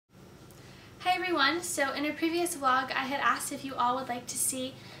Hi everyone, so in a previous vlog I had asked if you all would like to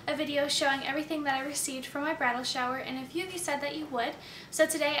see a video showing everything that I received from my bridal shower, and a few of you said that you would. So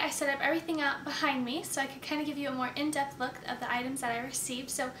today I set up everything out behind me so I could kind of give you a more in-depth look of the items that I received.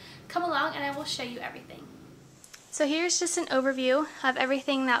 So come along and I will show you everything. So here's just an overview of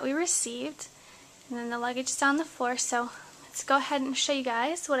everything that we received, and then the luggage is on the floor, so let's go ahead and show you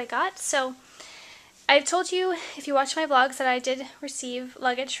guys what I got. So I've told you, if you watch my vlogs, that I did receive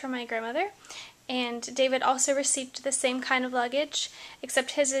luggage from my grandmother, and David also received the same kind of luggage,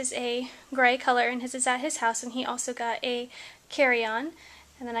 except his is a gray color and his is at his house, and he also got a carry-on,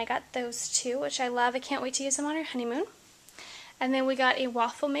 and then I got those two, which I love. I can't wait to use them on our honeymoon. And then we got a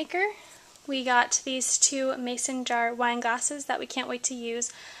waffle maker. We got these two mason jar wine glasses that we can't wait to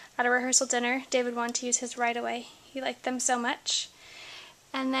use at a rehearsal dinner. David wanted to use his right away. He liked them so much.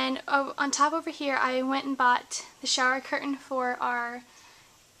 And then on top over here, I went and bought the shower curtain for our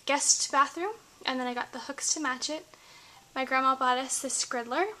guest bathroom, and then I got the hooks to match it. My grandma bought us this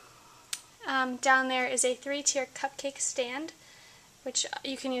griddler. Down there is a 3-tier cupcake stand, which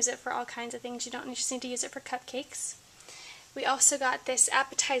you can use it for all kinds of things. You don't just need to use it for cupcakes. We also got this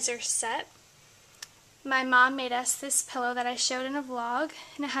appetizer set. My mom made us this pillow that I showed in a vlog,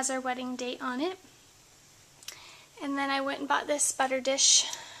 and it has our wedding date on it. And then I went and bought this butter dish,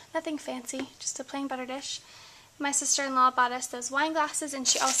 nothing fancy, just a plain butter dish. My sister-in-law bought us those wine glasses, and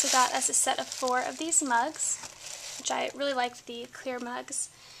she also got us a set of 4 of these mugs, which I really liked, the clear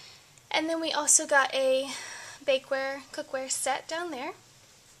mugs. And then we also got a bakeware, cookware set down there.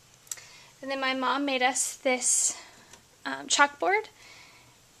 And then my mom made us this chalkboard,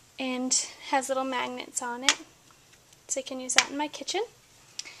 and has little magnets on it, so I can use that in my kitchen.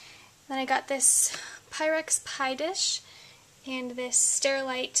 Then I got this Pyrex pie dish and this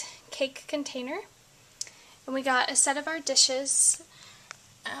Sterilite cake container. And we got a set of our dishes.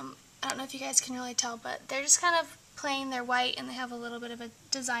 I don't know if you guys can really tell, but they're just kind of plain. They're white and they have a little bit of a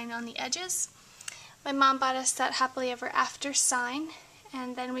design on the edges. My mom bought us that Happily Ever After sign.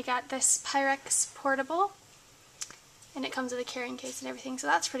 And then we got this Pyrex portable, and it comes with a carrying case and everything, so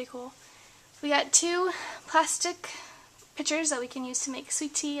that's pretty cool. We got 2 plastic pitchers that we can use to make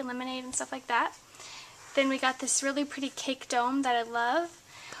sweet tea and lemonade and stuff like that. Then we got this really pretty cake dome that I love.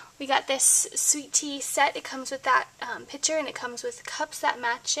 We got this sweet tea set. It comes with that pitcher, and it comes with cups that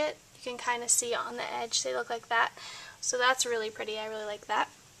match it. You can kind of see on the edge, they look like that. So that's really pretty. I really like that.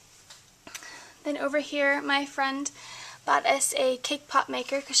 Then over here, my friend bought us a cake pop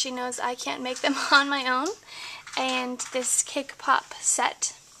maker because she knows I can't make them on my own. And this cake pop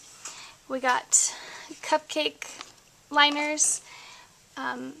set. We got cupcake liners,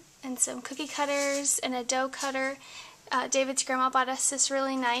 and some cookie cutters and a dough cutter. David's grandma bought us this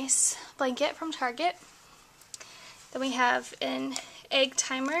really nice blanket from Target. Then we have an egg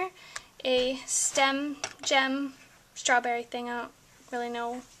timer, a stem gem strawberry thing, I don't really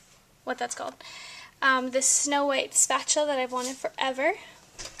know what that's called. This Snow White spatula that I've wanted forever,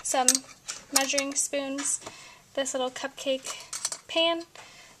 some measuring spoons, this little cupcake pan,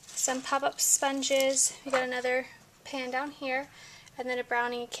 some pop-up sponges. We got another pan down here, and then a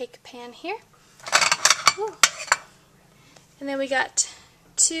brownie cake pan here. Ooh. And then we got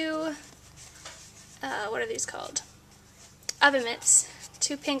 2, what are these called? Oven mitts.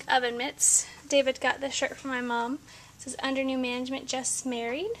 2 pink oven mitts. David got this shirt from my mom. It says, "Under New Management, Just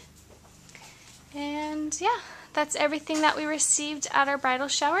Married." And yeah, that's everything that we received at our bridal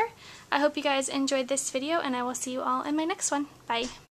shower. I hope you guys enjoyed this video, and I will see you all in my next one. Bye.